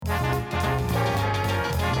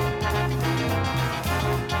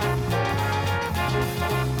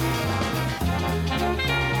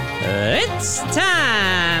It's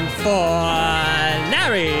time for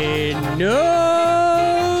Larry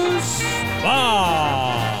Knows Sports.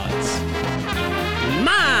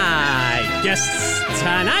 My guests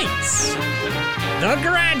tonight, the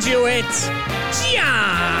graduate,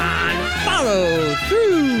 John Follow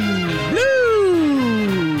Through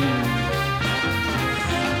Blue.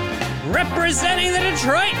 Representing the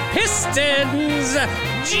Detroit Pistons,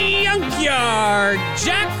 Junkyard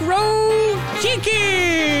Jack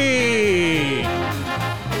Kiki.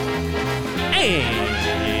 And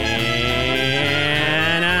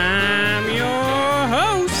I'm your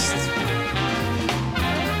host,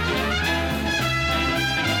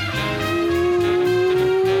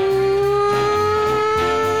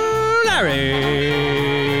 Larry.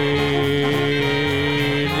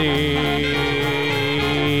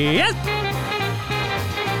 Yes.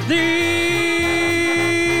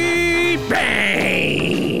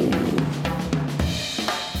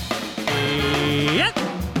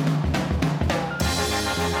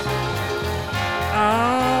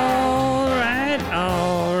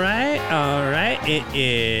 It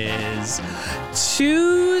is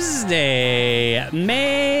Tuesday,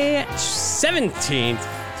 May 17th,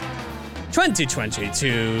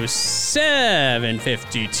 2022,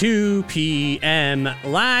 7:52 p.m.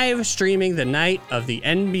 Live streaming the night of the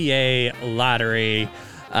NBA lottery.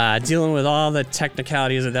 Dealing with all the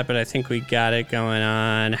technicalities of that, but I think we got it going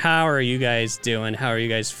on. How are you guys doing? How are you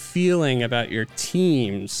guys feeling about your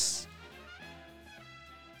teams?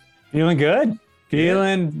 Feeling good.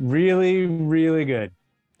 Feeling really, really good.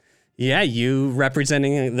 Yeah, you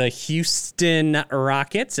representing the Houston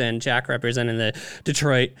Rockets and Jack representing the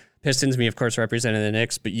Detroit Pistons. Me, of course, representing the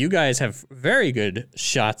Knicks. But you guys have very good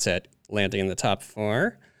shots at landing in the top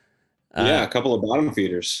four. Yeah, a couple of bottom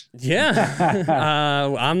feeders.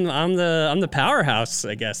 Yeah, I'm the powerhouse,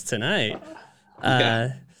 I guess, tonight.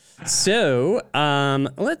 So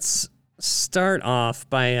let's start off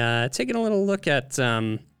by taking a little look at.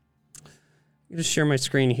 Just share my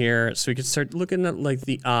screen here so we can start looking at like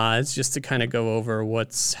the odds just to kind of go over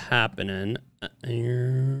what's happening.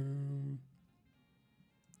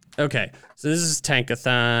 Okay, so this is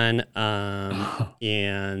Tankathon,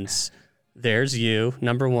 and there's you,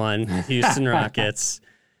 number one, Houston Rockets.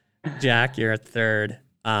 Jack, you're at third.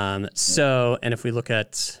 So, and if we look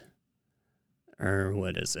at, or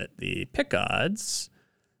what is it, the pick odds.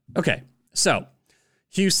 Okay, so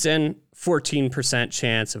Houston, 14%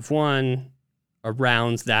 chance of one.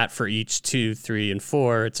 Around that for each 2, 3, and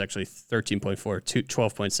 4. It's actually 13.4,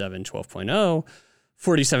 12.7, 12.0,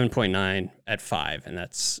 47.9 at 5, and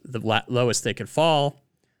that's the lowest they could fall.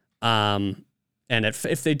 And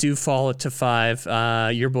if they do fall to 5,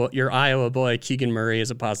 your Iowa boy Keegan Murray is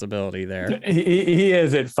a possibility there. He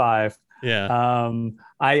is at 5. Yeah.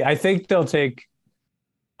 I think they'll take.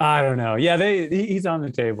 I don't know. Yeah, he's on the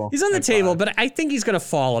table. He's on the table, but I think he's going to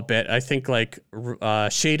fall a bit. I think like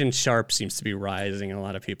Shaden Sharp seems to be rising in a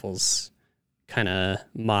lot of people's kind of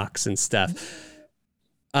mocks and stuff.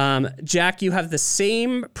 Jack, you have the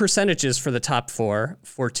same percentages for the top 4,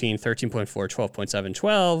 14, 13.4, 12.7,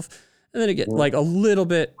 12. And then you get like a little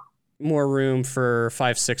bit more room for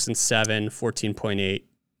 5, 6, and 7, 14.8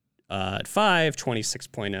 at 5,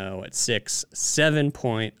 26.0 at 6,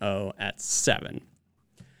 7.0 at 7.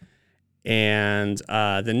 And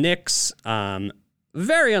the Knicks,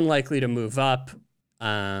 very unlikely to move up.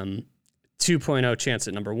 2.0 chance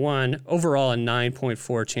at number 1. Overall, a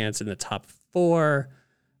 9.4 chance in the top 4.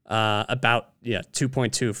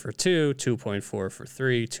 2.2 for 2, 2.4 for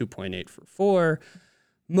 3, 2.8 for 4.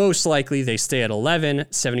 Most likely they stay at 11,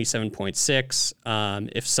 77.6.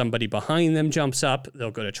 If somebody behind them jumps up,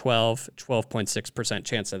 they'll go to 12, 12.6%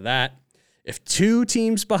 chance of that. If 2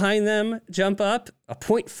 teams behind them jump up, a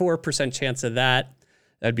 0.4% chance of that.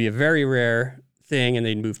 That'd be a very rare thing, and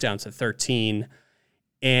they'd move down to 13.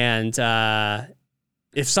 And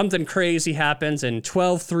if something crazy happens and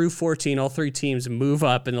 12 through 14, all 3 teams move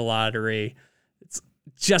up in the lottery, it's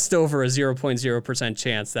just over a 0.0%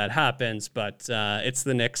 chance that happens, but it's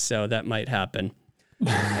the Knicks, so that might happen.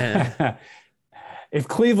 If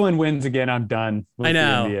Cleveland wins again, I'm done with the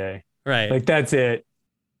NBA. Right. Like, that's it.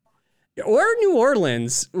 Or New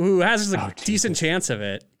Orleans, who has a decent chance of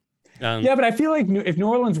it. Yeah, but I feel like if New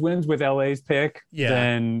Orleans wins with LA's pick,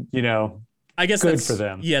 then, I guess good for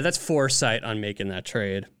them. Yeah, that's foresight on making that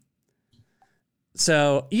trade.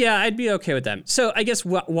 So, yeah, I'd be okay with them. So, I guess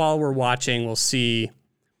while we're watching, we'll see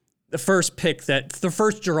the first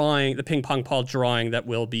drawing, the ping pong ball drawing that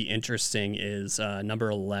will be interesting is number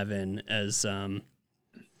 11 as,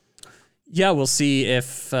 we'll see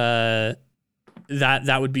if that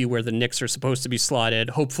would be where the Knicks are supposed to be slotted.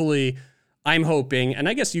 Hopefully, I'm hoping, and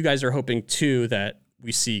I guess you guys are hoping too, that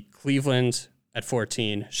we see Cleveland at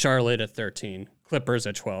 14, Charlotte at 13, Clippers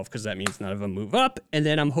at 12, because that means none of them move up. And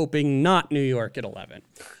then I'm hoping not New York at 11.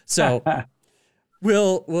 So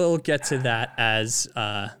we'll get to that as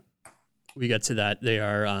we get to that. They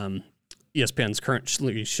are ESPN's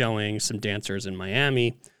currently showing some dancers in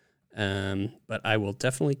Miami, but I will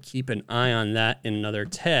definitely keep an eye on that in another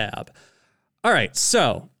tab. All right,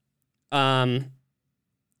 so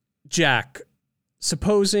Jack,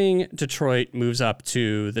 supposing Detroit moves up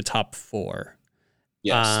to the top 4.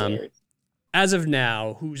 Yes. As of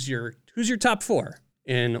now, who's your top 4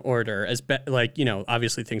 in order?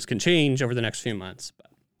 Obviously things can change over the next few months. But.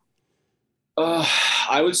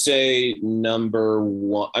 I would say number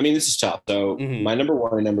 1. I mean, this is tough. So my number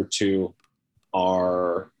 1 and number 2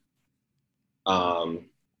 are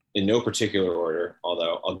in no particular order,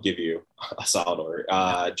 although I'll give you a solid order.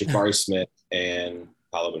 Jabari Smith and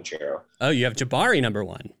Paolo Banchero. Oh, you have Jabari number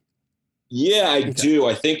 1. Yeah, I do.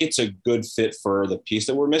 I think it's a good fit for the piece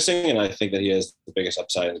that we're missing, and I think that he has the biggest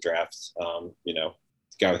upside in the draft. The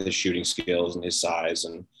guy with his shooting skills and his size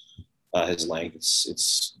and his length.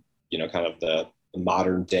 It's kind of the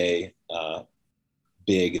modern day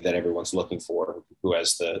big that everyone's looking for, who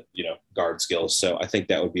has the guard skills. So I think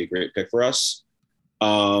that would be a great pick for us.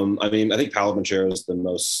 I think Paolo Banchero is the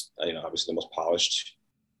most, obviously the most polished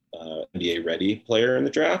NBA ready player in the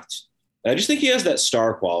draft. And I just think he has that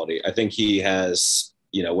star quality. I think he has,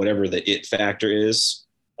 whatever the it factor is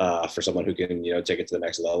for someone who can, take it to the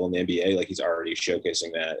next level in the NBA. Like, he's already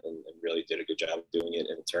showcasing that and really did a good job of doing it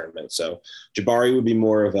in the tournament. So Jabari would be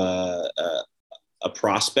more of a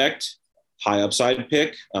prospect, high upside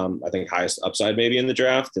pick. I think highest upside maybe in the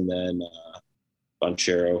draft. And then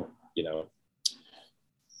Banchero,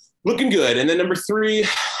 looking good. And then number 3,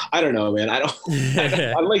 I don't know, man.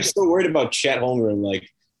 I'm like still worried about Chet Holmgren. Like,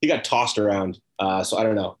 he got tossed around. So I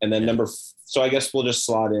don't know. And then so I guess we'll just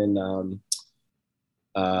slot in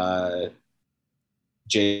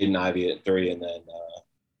Jaden Ivey at 3 and then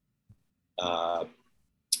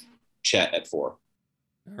Chet at 4. All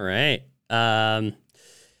right. I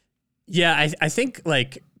think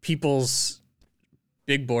like people's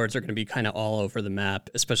big boards are going to be kind of all over the map,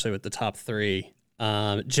 especially with the top 3.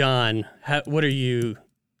 John, how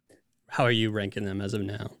are you ranking them as of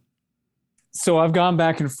now? So I've gone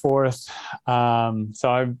back and forth. So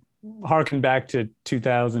I've harkened back to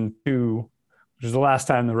 2002, which is the last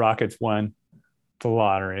time the Rockets won the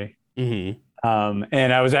lottery. Mm-hmm.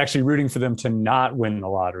 And I was actually rooting for them to not win the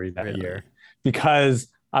lottery that year because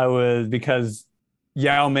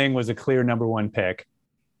Yao Ming was a clear number 1 pick.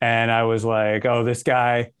 And I was like, oh, this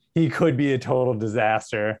guy, he could be a total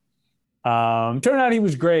disaster. Turned out he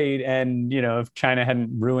was great. And, if China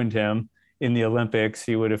hadn't ruined him in the Olympics,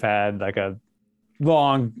 he would have had like a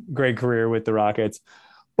long, great career with the Rockets.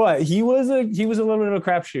 But he was a little bit of a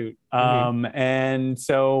crapshoot. And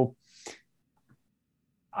so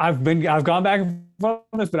I've gone back and forth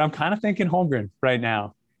on this, but I'm kind of thinking Holmgren right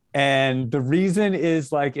now. And the reason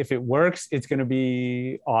is, like, if it works, it's going to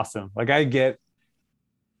be awesome. Like, I get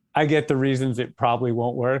the reasons it probably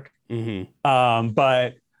won't work.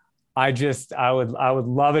 But I would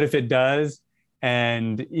love it if it does.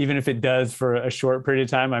 And even if it does for a short period of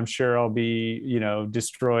time, I'm sure I'll be,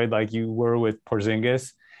 destroyed like you were with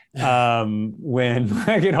Porzingis when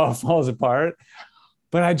like it all falls apart.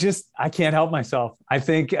 But I can't help myself. I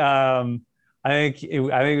think it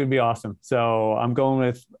would be awesome. So I'm going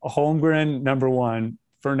with Holmgren number 1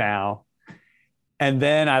 for now. And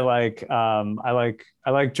then I like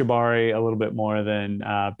Jabari a little bit more than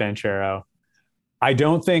Banchero. I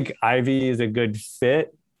don't think Ivy is a good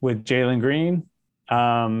fit with Jalen Green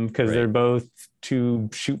because they're both to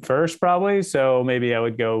shoot first probably. So maybe I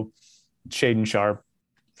would go Shaedon Sharpe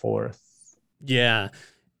 4th. Yeah.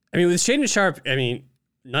 I mean, with Shaedon Sharpe,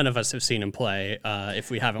 none of us have seen him play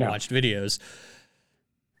if we haven't watched videos.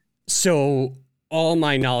 So all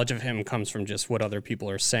my knowledge of him comes from just what other people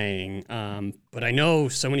are saying. But I know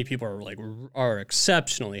so many people are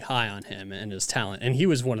exceptionally high on him and his talent. And he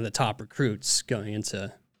was one of the top recruits going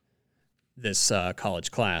into this college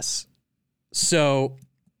class. So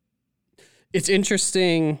it's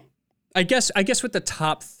interesting. I guess with the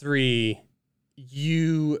top 3,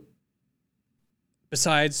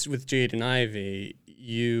 besides with Jaden Ivey,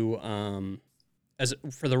 as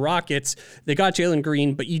for the Rockets, they got Jalen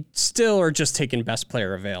Green, but you still are just taking best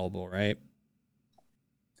player available, right?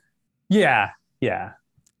 Yeah.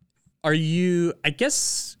 Are you, I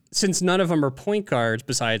guess, since none of them are point guards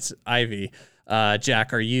besides Ivy,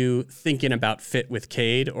 Jack, are you thinking about fit with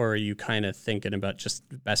Cade, or are you kind of thinking about just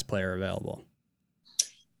best player available?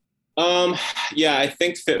 Yeah, I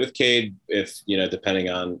think fit with Cade, if, depending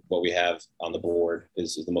on what we have on the board,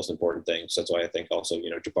 is the most important thing. So that's why I think also,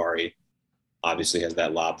 Jabari obviously has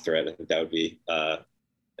that lob threat. I think that would be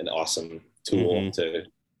an awesome tool to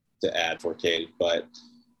add for Cade. But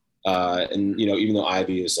and even though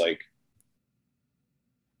Ivy is like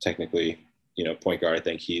technically point guard, I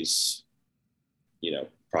think he's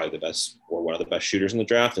probably the best or one of the best shooters in the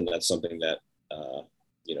draft, and that's something that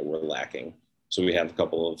we're lacking. So we have a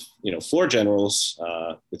couple of floor generals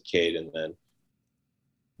with Cade, and then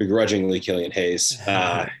begrudgingly Killian Hayes.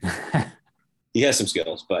 He has some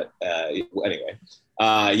skills, but anyway,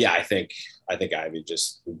 I think Ivy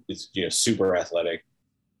just is super athletic,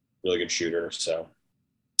 really good shooter. So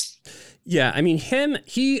yeah, I mean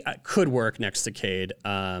he could work next to Cade,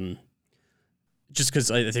 just because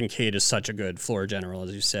I think Cade is such a good floor general,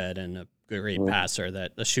 as you said, and a great passer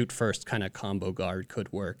that the shoot first kind of combo guard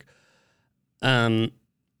could work. I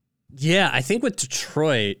think with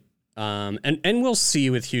Detroit, and we'll see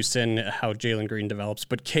with Houston how Jalen Green develops,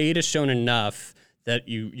 but Cade has shown enough that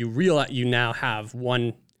you realize you now have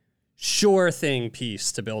one sure thing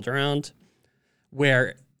piece to build around,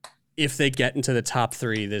 where if they get into the top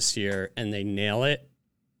 3 this year and they nail it,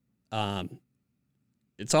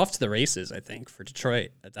 it's off to the races, I think, for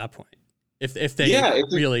Detroit at that point. If they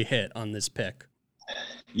really hit on this pick.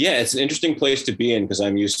 Yeah, it's an interesting place to be in because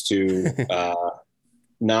I'm used to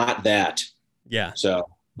not that. Yeah. So,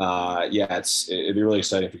 it'd be really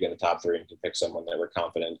exciting if we get in the top 3 and can pick someone that we're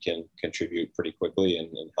confident can contribute pretty quickly and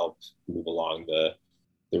help move along the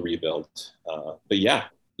rebuild. But yeah,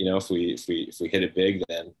 if we hit it big,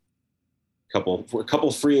 then we're a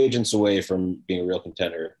couple free agents away from being a real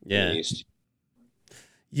contender in the East.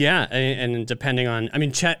 Yeah, and depending on,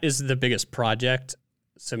 Chet is the biggest project.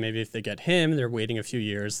 So maybe if they get him, they're waiting a few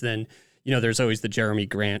years. Then, there's always the Jeremy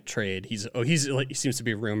Grant trade. He seems to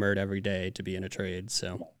be rumored every day to be in a trade.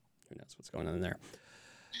 So who knows what's going on there?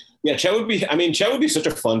 Yeah, Chet would be such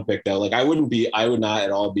a fun pick though. Like I would not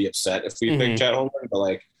at all be upset if we picked Chet Holmgren, but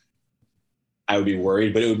like I would be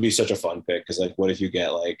worried. But it would be such a fun pick because like, what if you get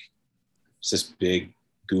like this big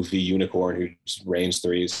goofy unicorn who just rains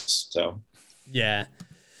threes? So yeah.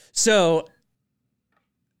 So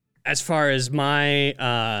as far as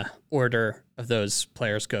my order of those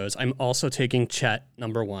players goes, I'm also taking Chet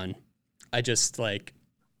number 1. I just like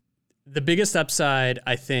the biggest upside.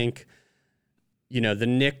 I think, the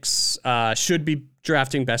Knicks should be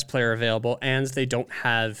drafting best player available, and they don't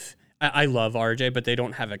have. I love RJ, but they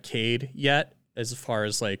don't have a Cade yet. As far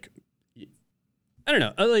as like, I don't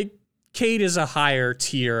know, like Cade is a higher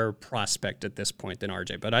tier prospect at this point than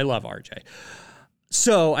RJ, but I love RJ.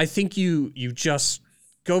 So I think you just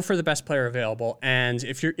go for the best player available, and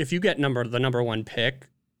if you get the number 1 pick,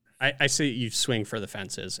 I say you swing for the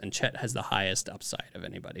fences, and Chet has the highest upside of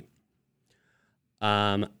anybody.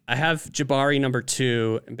 I have Jabari number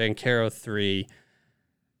 2 and Banchero 3.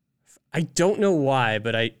 I don't know why,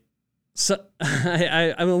 but I'm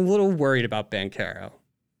a little worried about Banchero.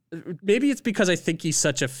 Maybe it's because I think he's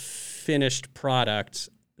such a finished product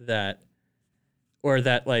that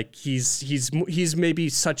like he's maybe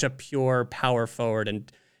such a pure power forward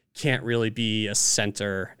and can't really be a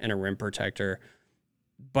center and a rim protector.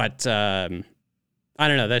 But I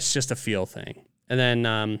don't know. That's just a feel thing. And then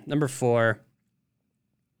number 4,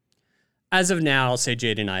 as of now, I'll say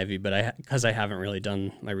Jaden Ivey, but because I haven't really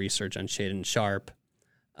done my research on Shaedon Sharpe,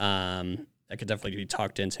 I could definitely be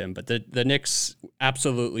talked into him. But the Knicks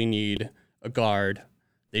absolutely need a guard.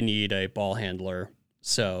 They need a ball handler.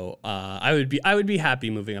 So I would be happy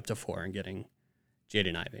moving up to 4 and getting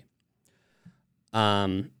Jaden Ivey.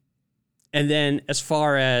 And then as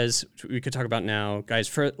far as we could talk about now, guys,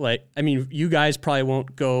 you guys probably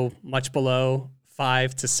won't go much below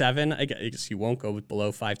 5 to 7. I guess you won't go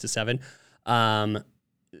below 5 to 7.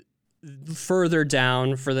 Further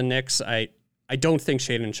down for the Knicks, I don't think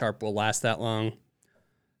Shaedon Sharpe will last that long.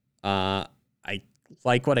 I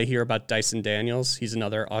like what I hear about Dyson Daniels. He's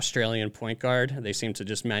another Australian point guard. They seem to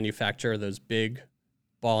just manufacture those big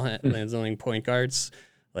ball handling point guards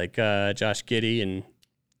like Josh Giddey and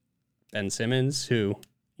Ben Simmons, who,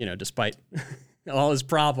 despite all his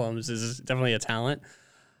problems, is definitely a talent.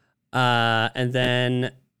 And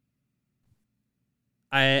then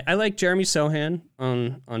I like Jeremy Sohan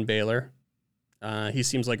on Baylor. He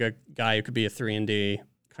seems like a guy who could be a 3-and-D,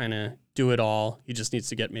 kind of do it all. He just needs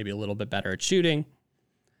to get maybe a little bit better at shooting.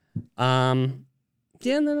 And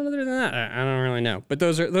then other than that, I don't really know. But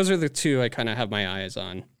those are the 2 I kind of have my eyes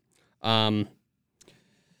on.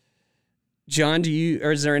 John,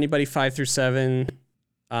 is there anybody 5 through 7,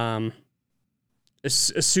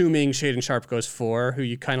 assuming Shaedon Sharpe goes 4, who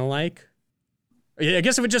you kind of like? I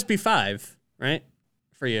guess it would just be 5, right?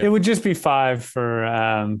 For you. It would just be 5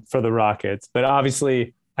 for the Rockets, but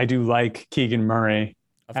obviously I do like Keegan Murray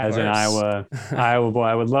as an Iowa boy.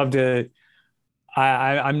 I would love to.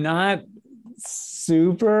 I'm not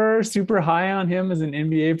super high on him as an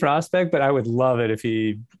NBA prospect, but I would love it if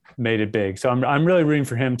he made it big. So I'm really rooting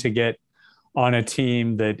for him to get on a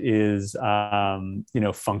team that is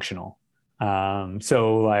functional.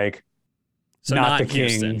 So not the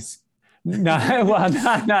Houston. Kings. Not.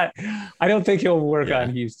 I don't think he'll work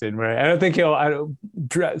on Houston, right? I don't think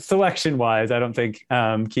selection wise. I don't think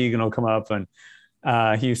Keegan will come up on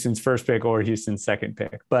Houston's first pick or Houston's second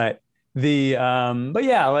pick. But I don't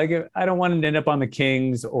want him to end up on the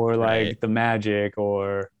Kings or the Magic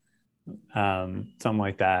or something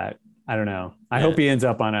like that. I don't know. I hope he ends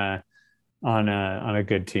up on a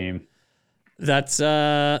good team. That's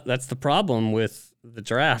the problem with the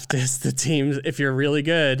draft is the teams. If you're really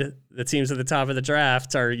good, the teams at the top of the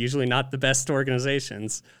draft are usually not the best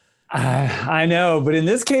organizations. I know, but in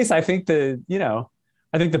this case, I think the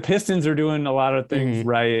Pistons are doing a lot of things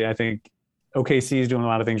right. I think OKC is doing a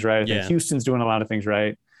lot of things right. I think Houston's doing a lot of things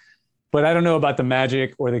right. But I don't know about the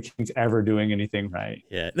Magic or the Kings ever doing anything right.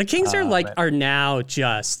 Yeah, the Kings are now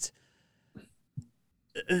just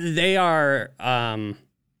they are.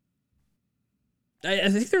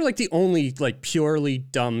 I think they're the only purely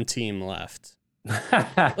dumb team left.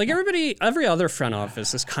 Every other front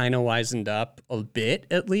office is kind of wisened up a bit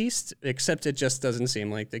at least, except it just doesn't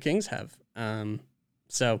seem like the Kings have.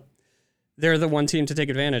 So they're the one team to take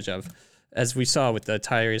advantage of, as we saw with the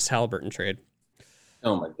Tyrese Halliburton trade.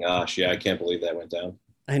 Oh my gosh, yeah, I can't believe that went down.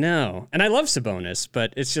 I know, and I love Sabonis,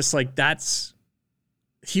 but it's just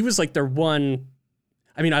he was their one.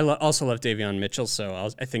 I mean, I also love Davion Mitchell,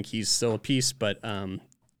 so I think he's still a piece. But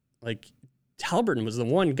Halliburton was the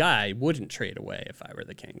one guy I wouldn't trade away if I were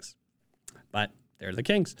the Kings. But they're the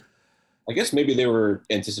Kings. I guess maybe they were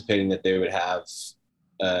anticipating that they would have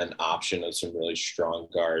an option of some really strong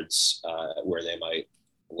guards where they might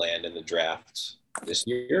land in the draft this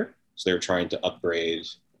year. So they were trying to upgrade,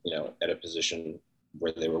 at a position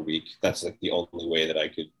where they were weak. That's the only way that I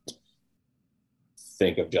could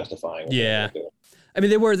think of justifying. Yeah. I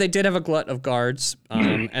mean, they did have a glut of guards,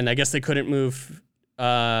 and I guess they couldn't move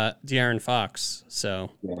De'Aaron Fox, so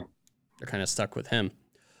they're kind of stuck with him.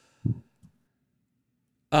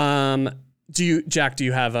 Do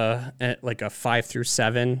you have a 5 through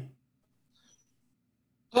 7?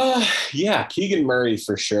 Yeah, Keegan Murray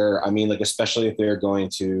for sure. I mean, especially if they're going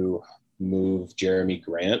to move Jeremy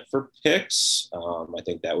Grant for picks, I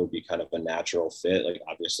think that would be kind of a natural fit.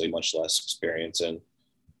 Obviously, much less experience and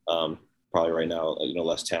probably right now,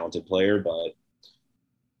 less talented player, but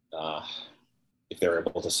if they're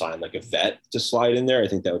able to sign a vet to slide in there, I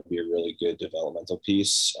think that would be a really good developmental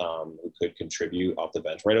piece who could contribute off the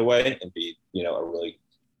bench right away and be, a really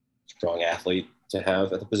strong athlete to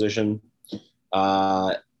have at the position.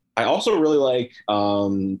 I also really like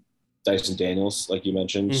Dyson Daniels, like you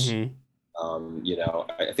mentioned. Mm-hmm.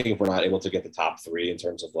 I think if we're not able to get the top 3 in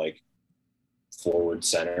terms of forward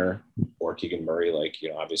center or Keegan Murray,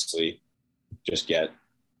 obviously just get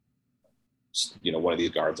one of these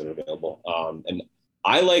guards that are available. And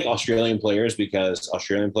I like Australian players because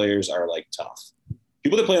Australian players are tough.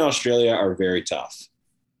 People that play in Australia are very tough.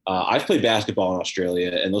 I've played basketball in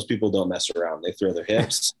Australia, and those people don't mess around. They throw their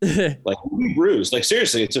hips, be bruised.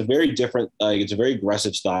 Seriously, it's a very different, it's a very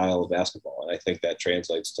aggressive style of basketball, and I think that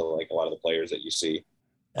translates to a lot of the players that you see.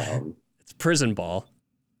 It's prison ball.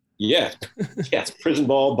 Yeah, it's prison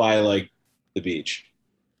ball by the beach.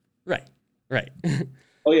 Right.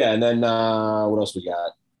 Oh yeah, and then what else we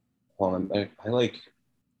got? I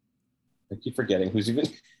keep forgetting who's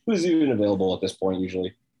even available at this point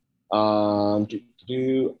usually.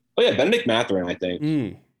 Benedict Mathurin, I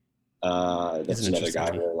think. That's another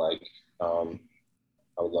guy where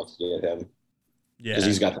I would love to get him. Yeah, because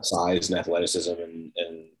he's got the size and athleticism,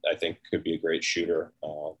 and I think could be a great shooter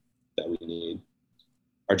that we need.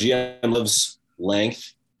 Our GM loves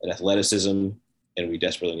length and athleticism, and we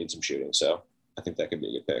desperately need some shooting. So I think that could be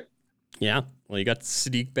a good pick. Yeah, well, you got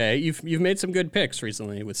Sadiq Bey. You've made some good picks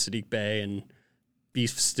recently with Sadiq Bey and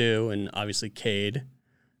Beef Stew, and obviously Cade.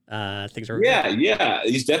 Things are yeah.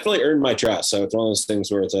 He's definitely earned my trust. So it's one of those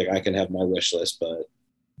things where it's I can have my wish list, but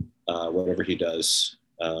whatever he does,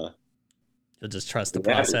 you'll just trust the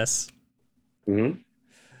process. Mm-hmm.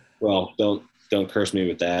 Well, don't curse me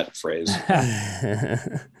with that phrase.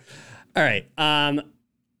 All right.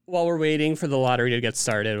 While we're waiting for the lottery to get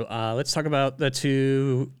started, let's talk about the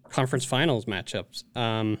 2 conference finals matchups.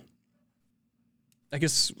 I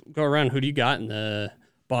guess go around. Who do you got in the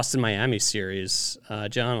Boston-Miami series?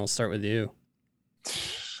 John, I'll start with you.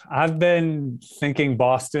 I've been thinking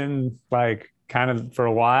Boston like kind of for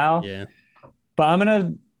a while. Yeah. But I'm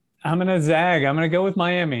gonna zag. I'm gonna go with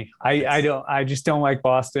Miami. I just don't like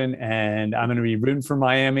Boston, and I'm gonna be rooting for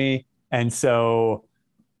Miami. And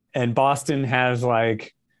Boston has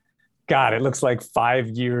like, God, it looks like 5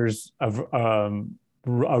 years of a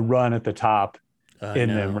run at the top in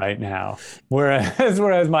them right now,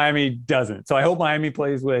 whereas Miami doesn't. So I hope Miami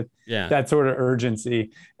plays with that sort of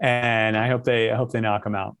urgency, and I hope they knock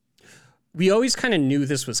them out. We always kind of knew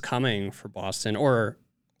this was coming for Boston, or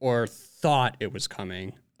thought it was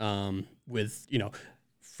coming. With,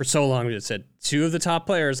 for so long we said 2 of the top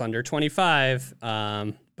players under 25,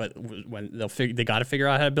 but when they got to figure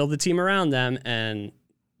out how to build the team around them, and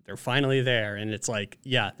they're finally there. And it's like,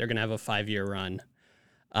 they're gonna have a 5-year run.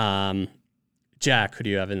 Jack, who do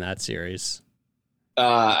you have in that series?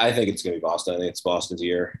 I think it's gonna be Boston. I think it's Boston's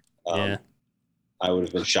year. I would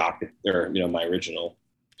have been shocked my original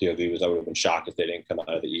POV was I would have been shocked if they didn't come out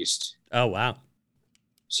of the East. Oh wow!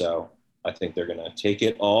 So I think they're gonna take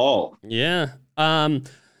it all. Yeah. I'm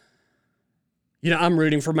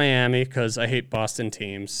rooting for Miami because I hate Boston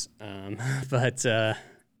teams. But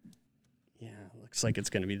looks like it's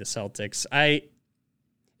gonna be the Celtics.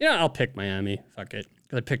 I'll pick Miami. Fuck it.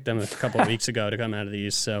 I picked them a couple of weeks ago to come out of the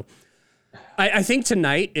East. So I think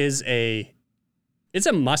tonight is it's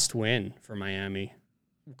a must win for Miami.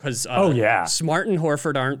 Because Smart and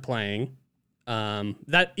Horford aren't playing.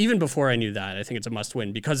 That even before I knew that, I think it's a must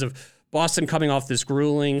win because of Boston coming off this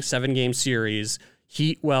grueling 7-game series,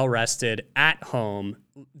 Heat well rested at home.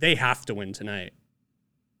 They have to win tonight.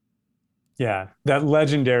 Yeah, that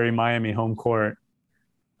legendary Miami home court.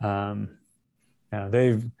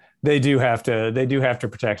 They do have to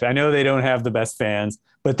protect it. I know they don't have the best fans,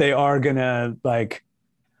 but they are gonna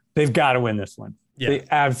they've got to win this one. Yeah. They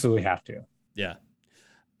absolutely have to. Yeah.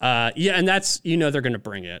 And that's, they're going to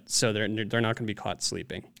bring it. So they're not going to be caught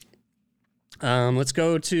sleeping. Let's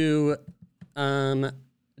go to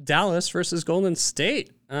Dallas versus Golden State.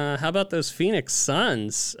 How about those Phoenix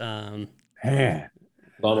Suns?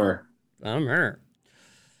 Bummer. That's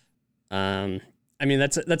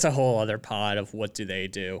a whole other pod of what do they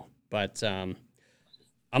do. But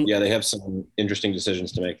they have some interesting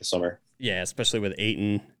decisions to make this summer. Yeah, especially with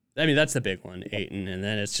Ayton. That's the big one, Ayton. And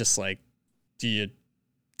then it's just like, do you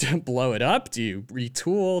blow it up? Do you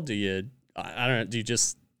retool? Do you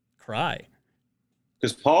just cry?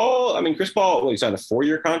 Because Chris Paul, he signed a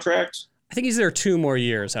 4-year contract. I think he's there 2 more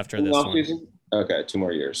years after this one. Season? Okay, 2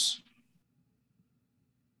 more years.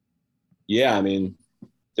 Yeah,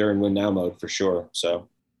 they're in win now mode for sure. So.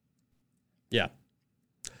 Yeah.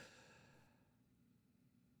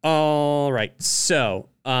 All right. So,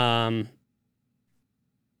 so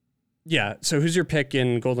who's your pick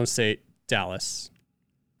in Golden State, Dallas?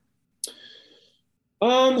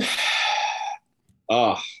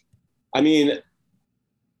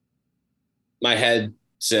 My head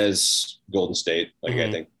says Golden State. I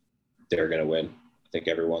think they're going to win. I think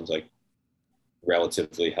everyone's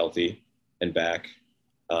relatively healthy and back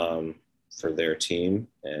for their team.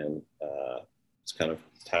 And it's kind of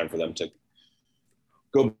time for them to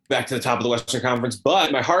go back to the top of the Western Conference.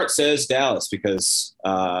 But my heart says Dallas because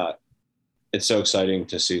it's so exciting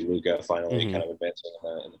to see Luka finally kind of advancing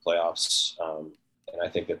in the playoffs. And I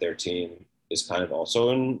think that their team is kind of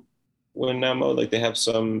also in win now mode. They have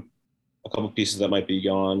a couple pieces that might be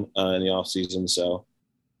gone in the offseason. So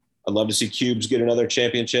I'd love to see Cubes get another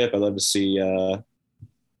championship. I'd love to see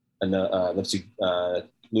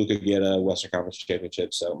Luka get a Western Conference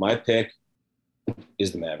championship. So my pick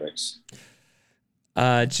is the Mavericks.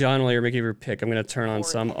 John, while you're making your pick, I'm going to turn on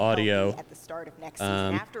some audio. At the start of next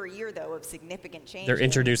season, after a year though of significant change. They're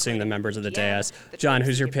introducing the members of the dais. John,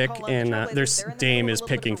 who's your pick? And there's Dame is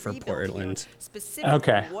picking for Portland.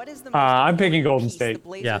 Okay, I'm picking Golden State.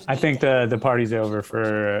 Yeah, I think the party's over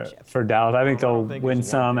for Dallas. I think they'll win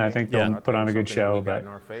some. And I think they'll put on a good show. But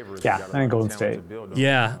I think Golden State.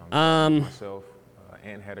 Yeah.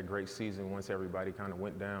 Ant had a great season once everybody kind of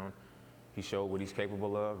went down. He showed what he's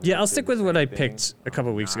capable of. Yeah, I'll stick with what I picked a couple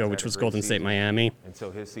of weeks ago, which was Golden State, Miami.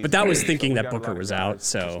 But that was thinking that Booker was out,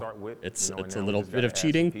 so it's a little bit of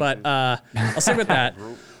cheating. But I'll stick with that.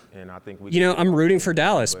 I'm rooting for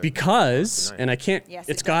Dallas because, and I can't.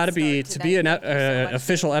 It's got to be an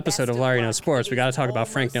official episode of Larry Knows Sports. We got to talk about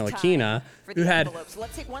Frank Ntilikina, who had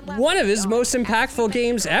one of his most impactful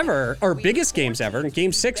games ever, or biggest games ever, in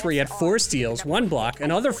Game 6, where he had 4 steals, 1 block,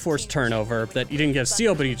 another forced turnover that he didn't get a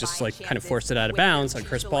steal, but he just kind of forced it out of bounds on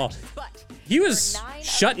Chris Paul. He was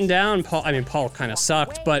shutting down Paul. Paul kind of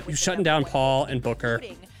sucked, but he was shutting down Paul and Booker.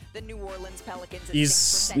 The New Orleans Pelicans.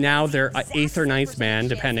 He's now their 8th or 9th man,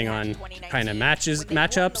 depending on kind of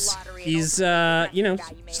matchups. He's,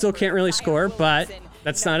 still can't really score, but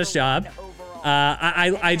that's not his job.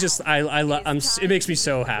 It makes me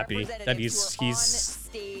so happy that he's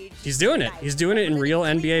doing it. He's doing it in real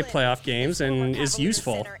NBA playoff games and is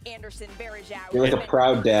useful. You're like a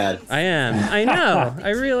proud dad. I am. I know. I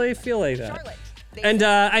really feel like that. And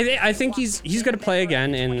I think he's going to play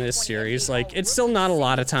again in this series. Like, it's still not a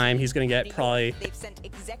lot of time. He's going to get probably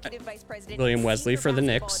William Wesley for the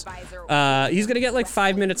Knicks. He's going to get like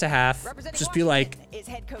 5 minutes a half. Just be like,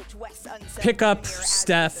 pick up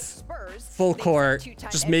Steph, full court,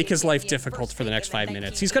 just make his life difficult for the next 5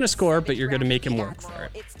 minutes. He's going to score, but you're going to make him work for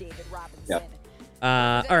it. Yep.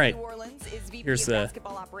 All right. Here's the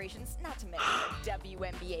basketball operations, not to mention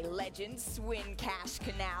WNBA legend Swin Cash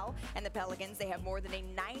Canal. And the Pelicans, they have more than a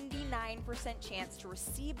 99% chance to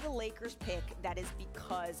receive the Lakers pick. That is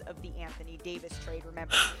because of the Anthony Davis trade,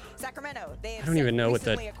 remember. Sacramento, they have I don't even know what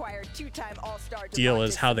the acquired two-time All-Star deal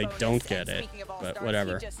is, how they Sabonis. don't get it, Speaking of but All-Stars,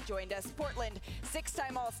 whatever. he just joined us. Portland,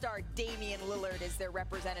 6-time All-Star Damian Lillard is their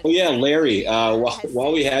representative. Oh yeah, Larry.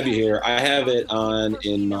 While we have you here, I have it on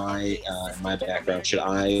in my background. Should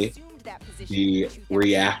I be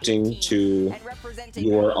reacting to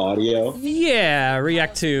your audio? Yeah,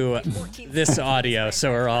 react to this audio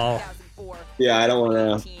so we're all... Yeah, I don't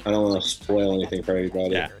want to spoil anything for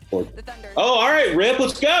anybody. Yeah. Oh, all right, Rip,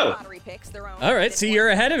 let's go. All right, see, you're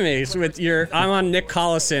ahead of me. So I'm on Nick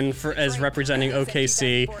Collison as representing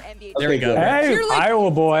OKC. There we go. Hey, You're like-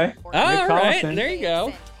 Iowa boy. All Nick right, Collison. there you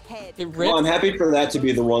go. Well, I'm happy for that to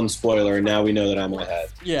be the one spoiler, and now we know that I'm ahead.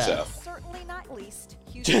 Yeah. So. Certainly not least.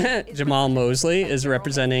 Jamal Mosley is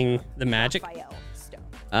representing the Magic.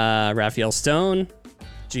 Raphael Stone,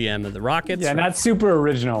 GM of the Rockets. Yeah, not super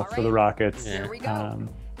original for the Rockets. Yeah. Here we go.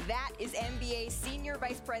 That is NBA Senior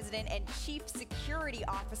Vice President and Chief Security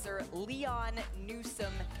Officer Leon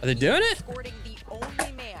Newsom. Are they doing it? Escorting the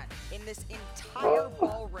only man in this entire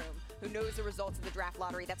ballroom who knows the results of the draft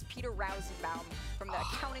lottery. That's Peter Rosenbaum from the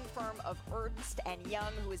accounting firm of Ernst &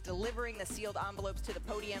 Young, who is delivering the sealed envelopes to the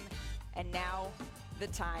podium. And now the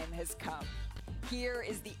time has come. Here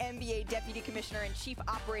is the NBA Deputy Commissioner and Chief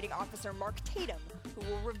Operating Officer Mark Tatum,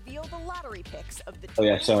 who will reveal the lottery picks of the Oh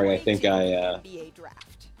yeah, sorry. I think NBA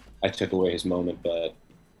draft. I took away his moment, but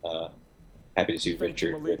happy to see Thank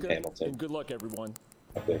you, Rip Malika, Hamilton and good luck, everyone.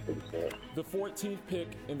 up there for the story. The 14th pick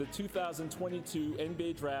in the 2022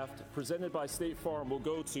 NBA Draft, presented by State Farm, will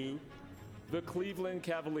go to the Cleveland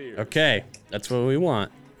Cavaliers. Okay, that's what we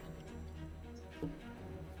want.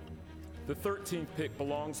 The 13th pick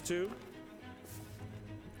belongs to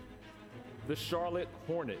the Charlotte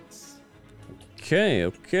Hornets.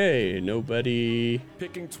 Okay, nobody.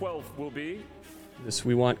 Picking 12th will be This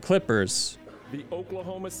we want Clippers. the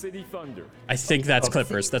Oklahoma City Thunder. I think that's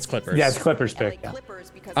Clippers. That's Clippers. Yeah, it's Clippers pick. LA Yeah. Clippers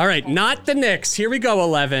because All right, not the Knicks. Here we go,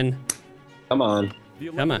 11. Come on. The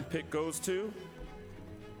 11th Come on. pick goes to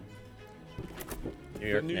New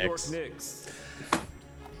York the New Knicks. York Knicks.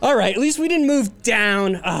 All right, at least we didn't move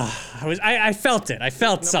down. I felt it. I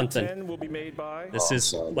felt Number something. 10 will be made by This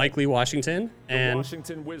is Awesome. likely Washington the and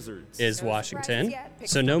Washington Wizards. is No Washington. surprises yet.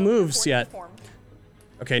 Picks So no still moves before yet. formed.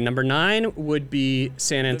 Okay, number 9 would be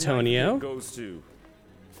San The ninth Antonio. pick goes to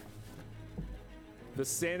the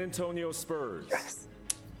San Antonio Spurs.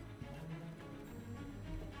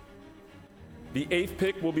 The 8th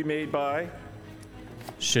pick will be made by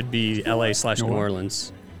Should be LA/New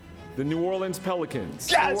Orleans. the New Orleans Pelicans.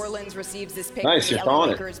 New Orleans receives this pick Nice, from you're the LA calling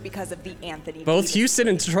it. Lakers because of the Anthony Both Davis Houston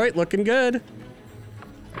and Detroit looking good.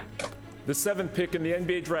 The 7th pick in the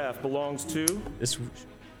NBA draft belongs to This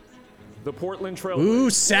the Portland Trail ooh,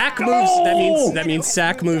 Blazers. Sack moves. That means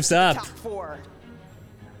Sack moves up. Top 4.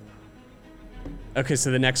 Okay,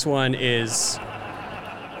 so the next one is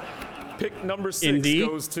Pick number 6 Indy.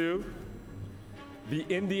 goes to the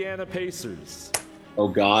Indiana Pacers. Oh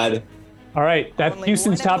God. All right, that's Only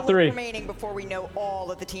Houston's one top envelope 3. remaining before we know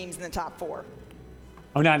all of the teams in the top 4.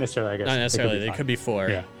 Oh, not necessarily, I guess. not necessarily. They fine. could be 4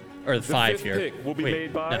 Yeah. or The 5 fifth here. pick will be Wait,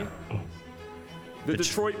 made by no. the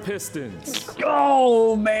Detroit Pistons.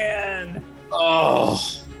 Oh, man. Oh.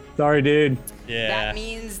 Sorry, dude. Yeah. That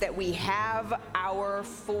means that we have our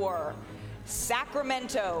 4.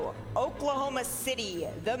 Sacramento, Oklahoma City,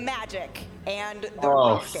 the Magic, and the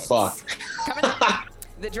Oh, Rockets. fuck. Coming up,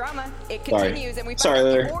 the drama, it Sorry. continues, and we Sorry, find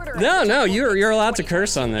out Larry. the order No, of the no, top you're allowed to 2022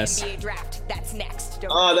 curse on this. NBA draft. That's next.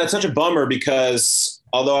 Don't Oh, that's such a bummer because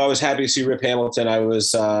although I was happy to see Rip Hamilton, I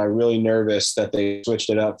was really nervous that they switched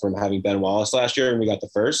it up from having Ben Wallace last year and we got the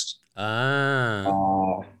first.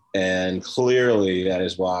 Ah. And clearly that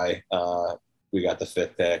is why we got the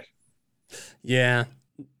 5th pick. Yeah.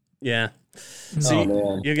 Yeah. So Oh,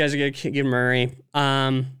 man. you guys are gonna give Murray.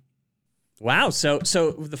 Wow. So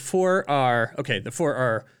the four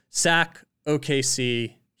are Sac,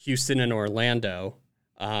 OKC, Houston, and Orlando.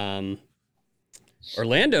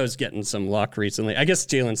 Orlando's getting some luck recently. I guess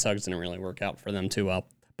Jalen Suggs didn't really work out for them too well,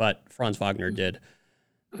 but Franz Wagner did.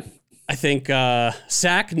 I think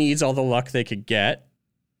Sac needs all the luck they could get.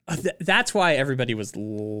 That's why everybody was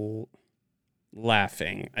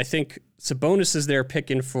laughing. I think Sabonis is there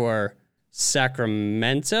picking for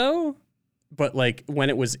Sacramento, but like when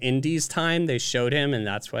it was Indy's time, they showed him, and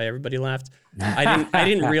that's why everybody laughed. I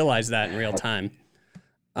didn't realize that in real time,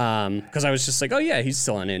 because I was just like, oh yeah, he's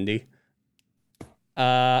still on Indy.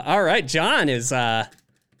 All right, John is. I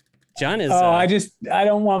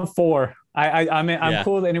don't want 4. I'm Yeah.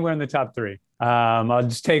 cool with anywhere in the top 3. I'll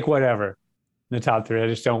just take whatever in the top 3. I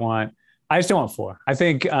just don't want 4. I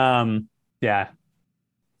think yeah.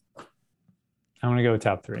 I'm gonna go with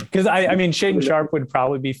top 3 because I mean Shaedon Sharpe would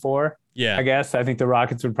probably be 4. Yeah. I guess I think the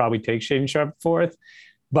Rockets would probably take Shaedon Sharpe 4th,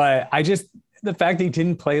 but the fact that he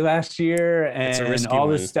didn't play last year and all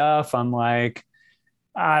this stuff, I'm like,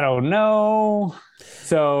 I don't know.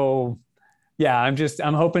 So yeah,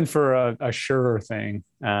 I'm hoping for a surer thing.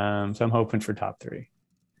 So I'm hoping for top 3.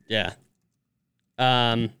 Yeah.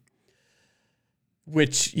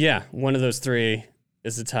 Which, yeah, one of those 3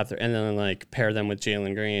 is the top 3, and then like pair them with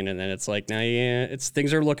Jalen Green, and then it's like now,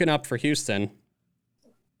 things are looking up for Houston,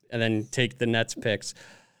 and then take the Nets picks.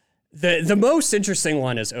 The most interesting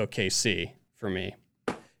one is OKC for me,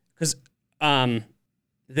 because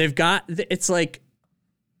they've got it's like.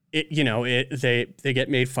 They get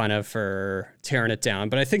made fun of for tearing it down,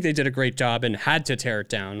 but I think they did a great job and had to tear it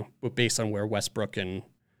down based on where Westbrook and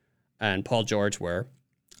Paul George were.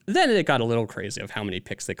 Then it got a little crazy of how many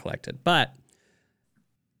picks they collected, but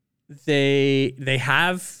they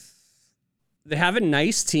have a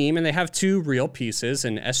nice team, and they have 2 real pieces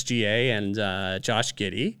in SGA and Josh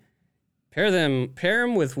Giddey. Pair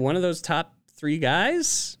them with one of those top 3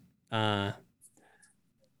 guys.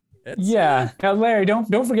 Yeah. Now, Larry,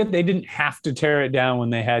 don't forget they didn't have to tear it down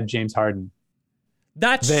when they had James Harden.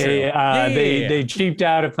 That's true. They cheaped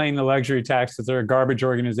out of paying the luxury tax because they're a garbage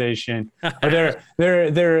organization. Or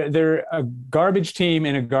they're a garbage team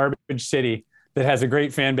in a garbage city that has a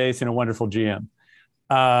great fan base and a wonderful GM.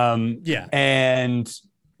 And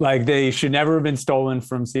like they should never have been stolen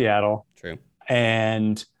from Seattle. True.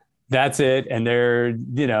 And that's it. And they're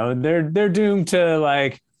doomed to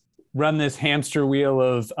like run this hamster wheel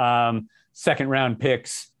of second round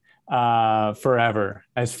picks forever,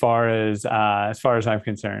 as far as I'm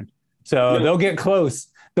concerned. So they'll get close,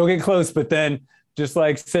 but then just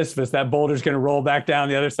like Sisyphus, that boulder's going to roll back down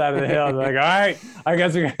the other side of the hill. They're like, all right, I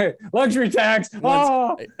guess we got luxury tax. The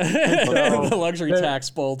luxury tax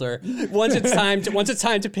boulder. Once it's time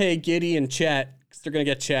to pay Giddey and Chet, because they're going to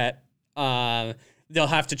get Chet, they'll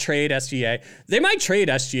have to trade SGA. They might trade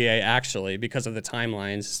SGA actually because of the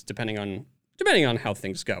timelines, depending on how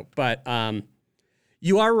things go. But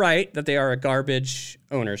you are right that they are a garbage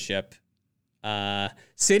ownership.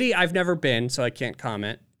 City, I've never been, so I can't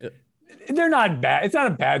comment. They're not bad. It's not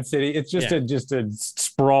a bad city. It's just a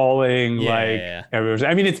sprawling everywhere.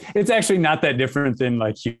 I mean, it's actually not that different than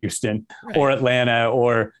like Houston or Atlanta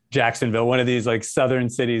or Jacksonville, one of these like southern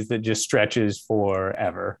cities that just stretches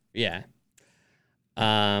forever. Yeah.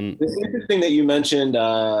 It's interesting that you mentioned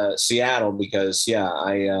Seattle because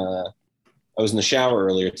I was in the shower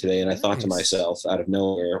earlier today and I thought to myself out of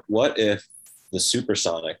nowhere, what if the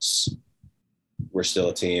Supersonics were still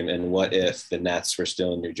a team, and what if the Nets were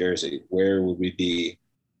still in New Jersey? Where would we be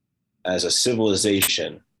as a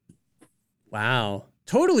civilization? Wow,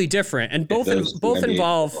 totally different, and both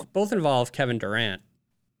involve Kevin Durant.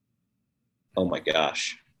 Oh my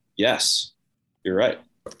gosh, yes, you're right.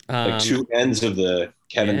 Like 2 ends of the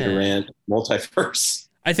Kevin Durant multiverse.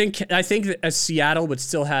 I think that Seattle would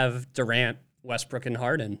still have Durant, Westbrook, and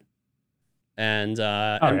Harden, and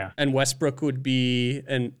Westbrook would be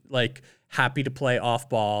happy to play off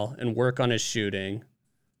ball and work on his shooting.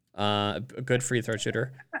 A good free throw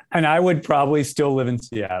shooter. And I would probably still live in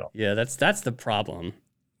Seattle. Yeah, that's the problem.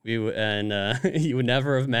 You would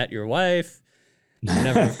never have met your wife. You would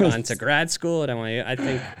never have gone to grad school at NYU. I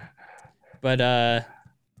think, but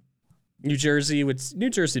New Jersey would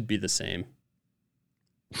be the same,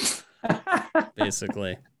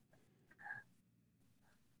 basically.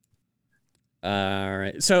 All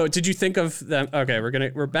right. So, did you think of them? Okay,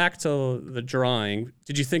 we're back to the drawing.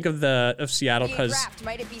 Did you think of Seattle because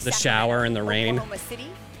the shower and the rain? Oklahoma City,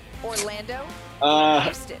 Orlando,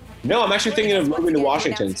 Houston. No, I'm actually thinking of moving to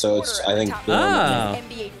Washington. So I think.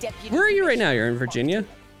 Where are you right now? You're in Virginia.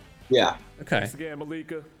 Yeah. Okay. Thanks again,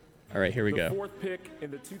 Malika. All right, here we The go. fourth pick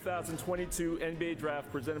in the 2022 NBA Draft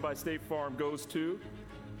presented by State Farm goes to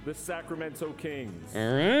the Sacramento Kings. All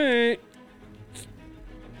right.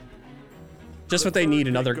 Just what they third need, pick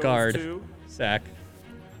another goes guard. to Zach.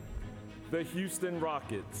 The Houston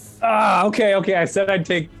Rockets. Okay. I said I'd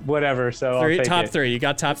take whatever, so I'll take Top it. 3. You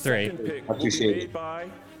got top 3. Second pick I will be appreciate made it. by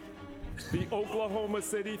the Oklahoma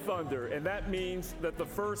City Thunder, and that means that the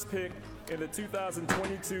first pick in the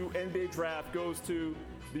 2022 NBA Draft goes to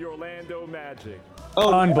the Orlando Magic.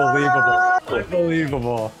 Unbelievable.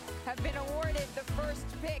 Have been awarded the first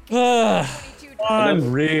pick. Ugh.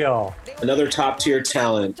 Unreal. Another top tier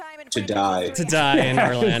talent to die. To die in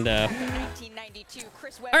Orlando. 1992,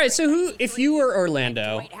 Chris Webber All right, so who, if you were and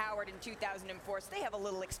Orlando, Dwight Howard in 2004, so they have a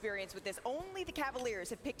little experience with this. Only the Cavaliers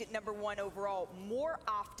have picked it number 1 overall more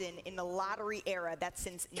often in the lottery era. That's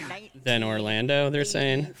since 1985. then Orlando, they're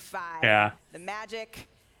saying. Yeah. The Magic,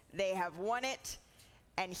 they have won it.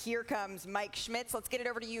 And here comes Mike Schmitz. Let's get it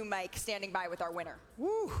over to you, Mike, standing by with our winner.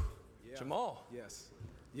 Woo. Jamal. Yes.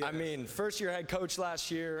 I mean, first-year head coach last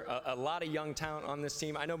year, a lot of young talent on this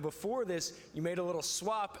team. I know before this, you made a little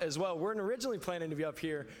swap as well. Weren't originally planning to be up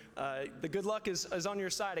here. The good luck is on your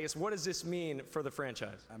side, I guess. What does this mean for the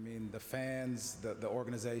franchise? I mean, the fans, the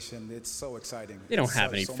organization, it's so exciting. They don't It's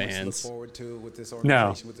have any so much to fans. look forward to with this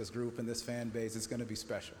organization, with this group, and this fan base. It's going to be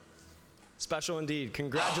special. Special indeed.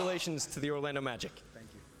 Congratulations to the Orlando Magic. Thank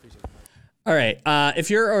you. Appreciate it. All right, if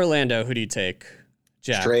you're Orlando, who do you take?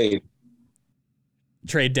 Jack.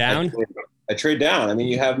 Trade down? I trade down. I mean,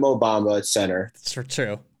 you have Mo Bamba at center. That's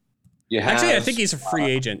true. You have, Actually, I think he's a free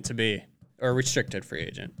agent to be, or a restricted free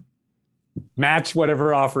agent. Match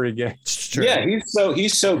whatever offer he gets. It's true. Yeah,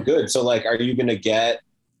 he's so good. So like, are you gonna get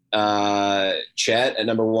Chet at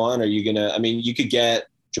number 1? Are you gonna? I mean, you could get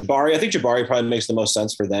Jabari. I think Jabari probably makes the most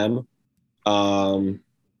sense for them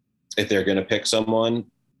if they're gonna pick someone.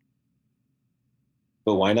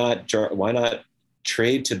 But why not? Why not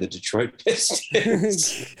trade to the Detroit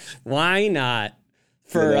Pistons? Why not?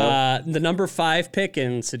 For the number 5 pick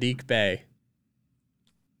in Sadiq Bey.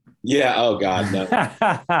 Yeah. Oh God, no.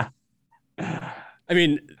 I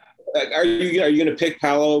mean, Are you going to pick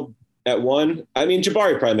Paolo at 1? I mean,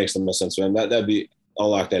 Jabari probably makes the most sense to him. That'd be. I'll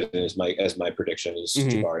lock that in as my prediction is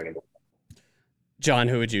Jabari number 1. John,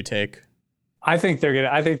 who would you take? I think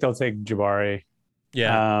they'll take Jabari.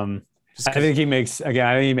 Yeah. I think he makes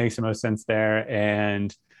the most sense there,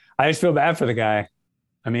 and I just feel bad for the guy.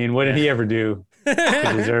 I mean, what did he ever do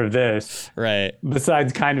to deserve this? Right.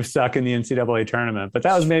 Besides kind of suck in the NCAA tournament, but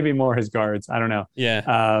that was maybe more his guards. I don't know.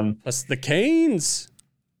 Yeah. Plus the Canes.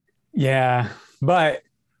 Yeah, but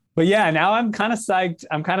yeah, now I'm kind of psyched.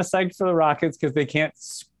 I'm kind of psyched for the Rockets because they can't.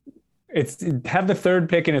 Have the 3rd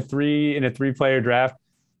pick in a 3-player draft.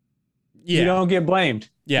 Yeah. You don't get blamed.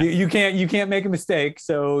 Yeah. You can't make a mistake.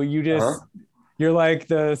 So you just you're like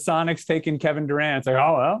the Sonics taking Kevin Durant. It's like,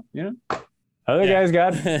 oh well, other guys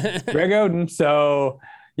got Greg Oden, so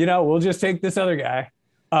we'll just take this other guy.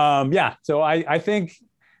 So I think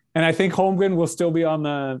Holmgren will still be on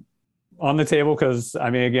the table because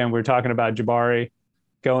I mean again we're talking about Jabari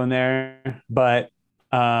going there, but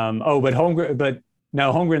Holmgren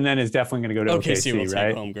then is definitely going to go to OKC, will take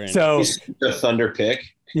right? Holmgren. So He's the Thunder pick.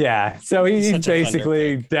 yeah, so he's Such a basically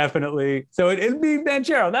Thunder pick. definitely. So it'll be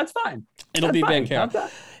Banchero. That's fine. It'll be Banchero.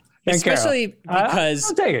 Especially because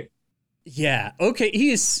I'll take it. Yeah. Okay.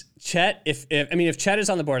 He's Chet. If Chet is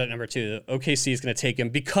on the board at number 2, OKC is going to take him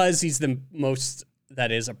because he's the most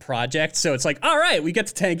that is a project. So it's like, all right, we get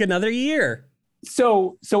to tank another year.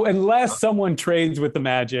 So unless someone trades with the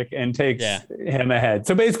Magic and takes him ahead,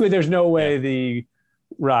 so basically there's no way the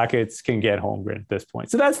Rockets can get Holmgren at this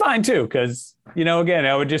point. So that's fine too, because again,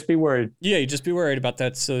 I would just be worried. Yeah, you'd just be worried about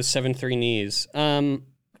that. So 7-3 knees. I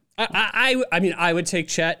mean, I would take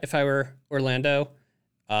Chet if I were Orlando.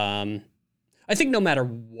 I think no matter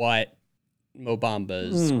what, Mo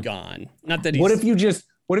Bamba's gone. Not that he's. What if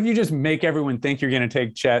you just make everyone think you're going to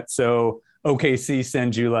take Chet, so OKC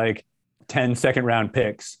sends you like 10 second-round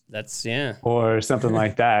picks? That's or something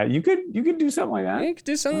like that. You could do something like that. You could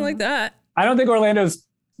do something like that. I don't think Orlando's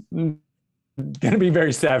going to be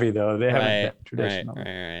very savvy though. They haven't been traditional.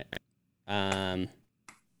 Right.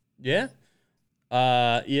 Yeah.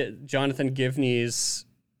 Jonathan Givney's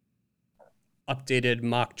updated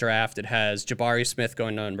mock draft. It has Jabari Smith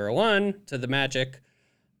going number 1 to the Magic,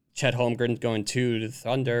 Chet Holmgren going 2 to the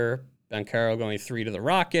Thunder, Banchero going 3 to the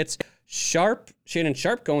Rockets, Shannon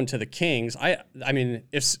Sharp going to the Kings. I mean,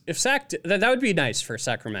 if that would be nice for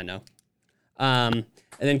Sacramento.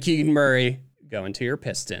 And then Keegan Murray going to your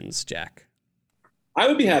Pistons, Jack. I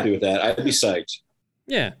would be happy with that. I'd be psyched.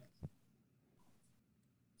 Yeah.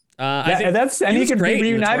 I think and he was could be great in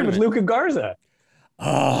the reunited with tournament. Luka Garza.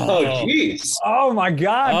 Oh, jeez. Oh my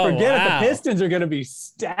God! Oh, Forget wow. it. The Pistons are going to be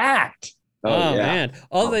stacked. Oh, yeah. man.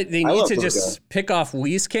 They I need love to Luka. just pick off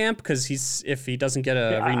Wieskamp because if he doesn't get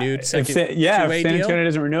a renewed If second San two-way deal. Antonio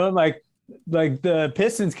doesn't renew him, like the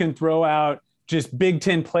Pistons can throw out just Big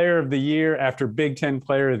Ten Player of the Year after Big Ten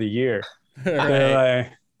Player of the Year. They're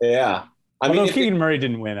like, Yeah. I although mean, if Keegan Murray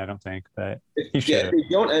didn't win, I don't think, but he if should. you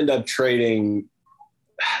don't end up trading,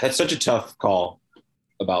 that's such a tough call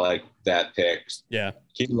about like that pick. Yeah.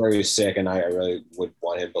 Keegan Murray is sick, and I really would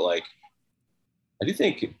want him, but like, I do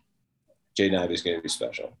think Jaden Ivey is going to be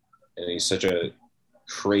special, and he's such a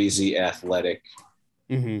crazy athletic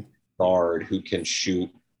guard who can shoot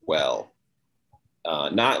well.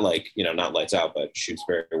 Not like, not lights out, but shoots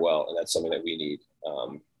very well, and that's something that we need.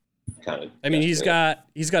 Kind of. I mean, he's got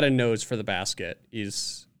a nose for the basket.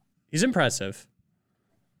 He's impressive.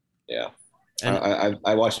 Yeah, And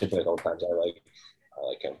I watched him play a couple times. I like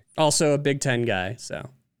him. also a Big Ten guy, so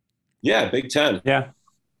Yeah, Big Ten. Yeah.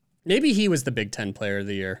 maybe he was the Big Ten Player of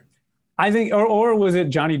the Year. I think, or was it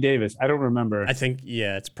Johnny Davis? I don't remember. I think,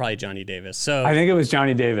 it's probably Johnny Davis. So I think it was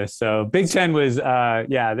Johnny Davis. So Big Ten was, they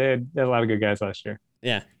had a lot of good guys last year.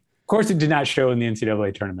 yeah, Of course, it did not show in the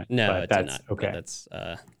NCAA tournament. no, but it that's did not. okay. But that's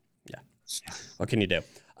what can you do?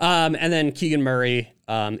 And then Keegan Murray,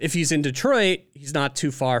 if he's in Detroit, he's not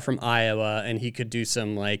too far from Iowa, and he could do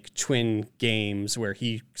some like twin games where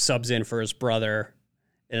he subs in for his brother,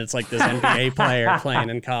 and it's like this NBA player playing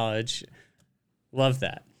in college. Love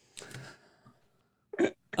that.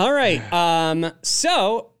 All right.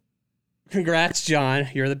 So congrats, John.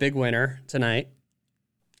 You're the big winner tonight.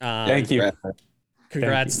 Thank you.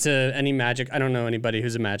 Congrats to any Magic. I don't know anybody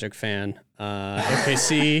who's a Magic fan.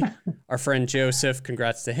 OKC, our friend Joseph,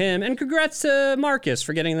 congrats to him. And congrats to Marcus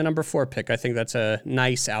for getting the number 4 pick. I think that's a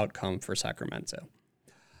nice outcome for Sacramento.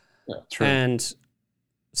 Yeah, true. And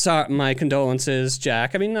so my condolences,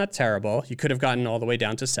 Jack. I mean, not terrible. You could have gotten all the way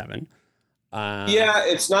down to 7. Yeah,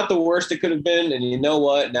 it's not the worst it could have been. And you know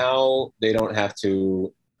what? Now they don't have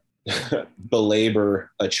to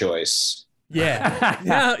belabor a choice. Yeah.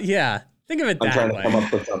 Yeah. Think of it I'm that trying to way. come up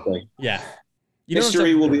with something. Yeah. You don't have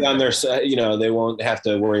History to- will be on their side. They won't have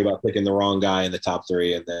to worry about picking the wrong guy in the top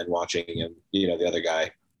 3 and then watching him, the other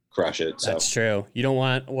guy crush it. So That's true. You don't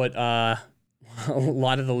want what a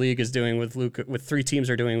lot of the league is doing with Luka, what 3 teams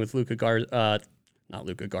are doing with Luka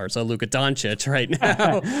Luka Doncic right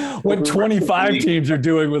now. What 25 teams are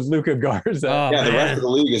doing with Luka Garza. Oh, yeah, the man. rest of the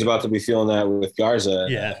league is about to be feeling that with Garza.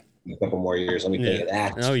 Yeah. In a couple more years. Let me tell you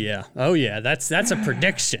that. Oh yeah. That's a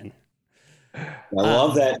prediction. I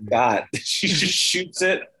love that dot. She just shoots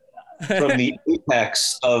it from the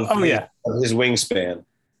apex of his wingspan.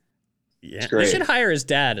 Yeah. great. They should hire his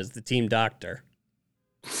dad as the team doctor.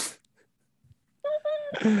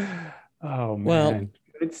 Oh, man. Well-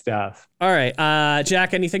 Good stuff. All right.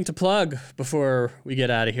 Jack, anything to plug before we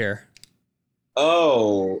get out of here?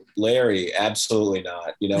 Oh, Larry, absolutely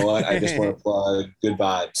not. You know what? I just want to plug good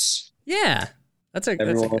vibes. Yeah. That's a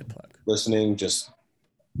Everyone good plug. listening, just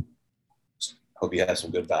hope you have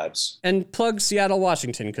some good vibes. And plug Seattle,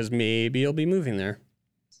 Washington, because maybe you'll be moving there.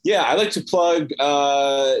 Yeah, I like to plug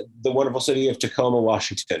the wonderful city of Tacoma,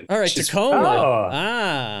 Washington. All right, Which is-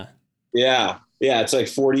 Tacoma. Yeah, it's like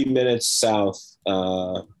 40 minutes south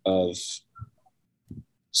of.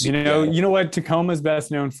 You know what Tacoma's best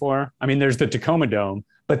known for? I mean, there's the Tacoma Dome,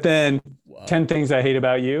 but then Whoa. 10 Things I Hate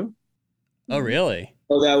About You. Oh, really?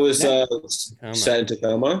 Oh, that was Tacoma. set in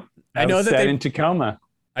Tacoma. I know was that set they. in Tacoma.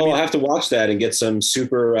 I mean, I'll have to watch that and get some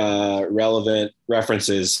super relevant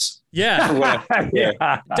references. yeah,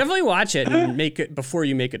 Yeah. definitely watch it and make it before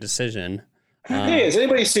you make a decision. Hey, has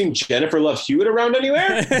anybody seen Jennifer Love Hewitt around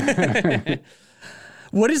anywhere?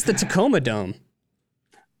 What is the Tacoma Dome?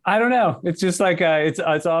 I don't know. It's just like it's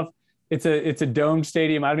a domed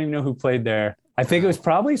stadium. I don't even know who played there. I think it was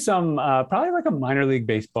probably probably like a minor league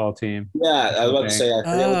baseball team. Yeah, I was about to say I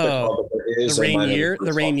forget what they're called, but there is The a minor league Rainier, the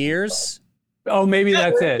baseball Rainiers. Oh, maybe team.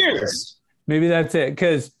 that's Yeah, it. Rainiers. Maybe that's it.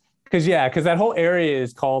 Because that whole area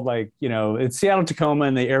is called it's Seattle Tacoma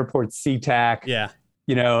and the airport's SeaTac. Yeah,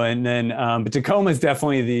 And then but Tacoma is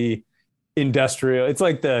definitely the industrial. It's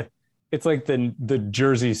like the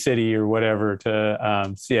Jersey City or whatever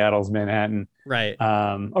to Seattle's Manhattan. right.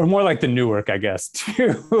 Or more like the Newark, I guess,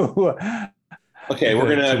 too. Okay,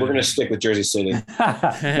 we're gonna stick with Jersey City.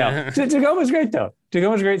 No, Tacoma's great though.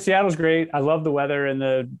 Tacoma's great. Seattle's great. I love the weather in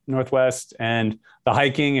the Northwest and the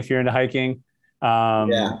hiking. If you're into hiking,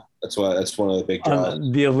 Yeah, that's one of the big draws.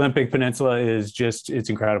 the Olympic Peninsula is it's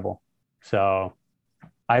incredible. So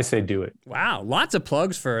I say do it. Wow, lots of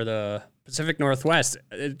plugs for the Pacific Northwest.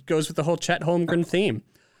 It goes with the whole Chet Holmgren theme.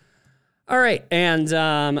 All right, and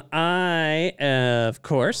I, of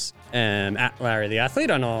course, am at Larry the Athlete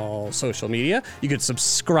on all social media. You could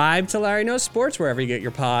subscribe to Larry Knows Sports wherever you get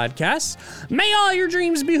your podcasts. May all your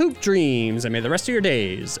dreams be hoop dreams, and may the rest of your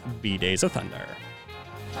days be days of thunder.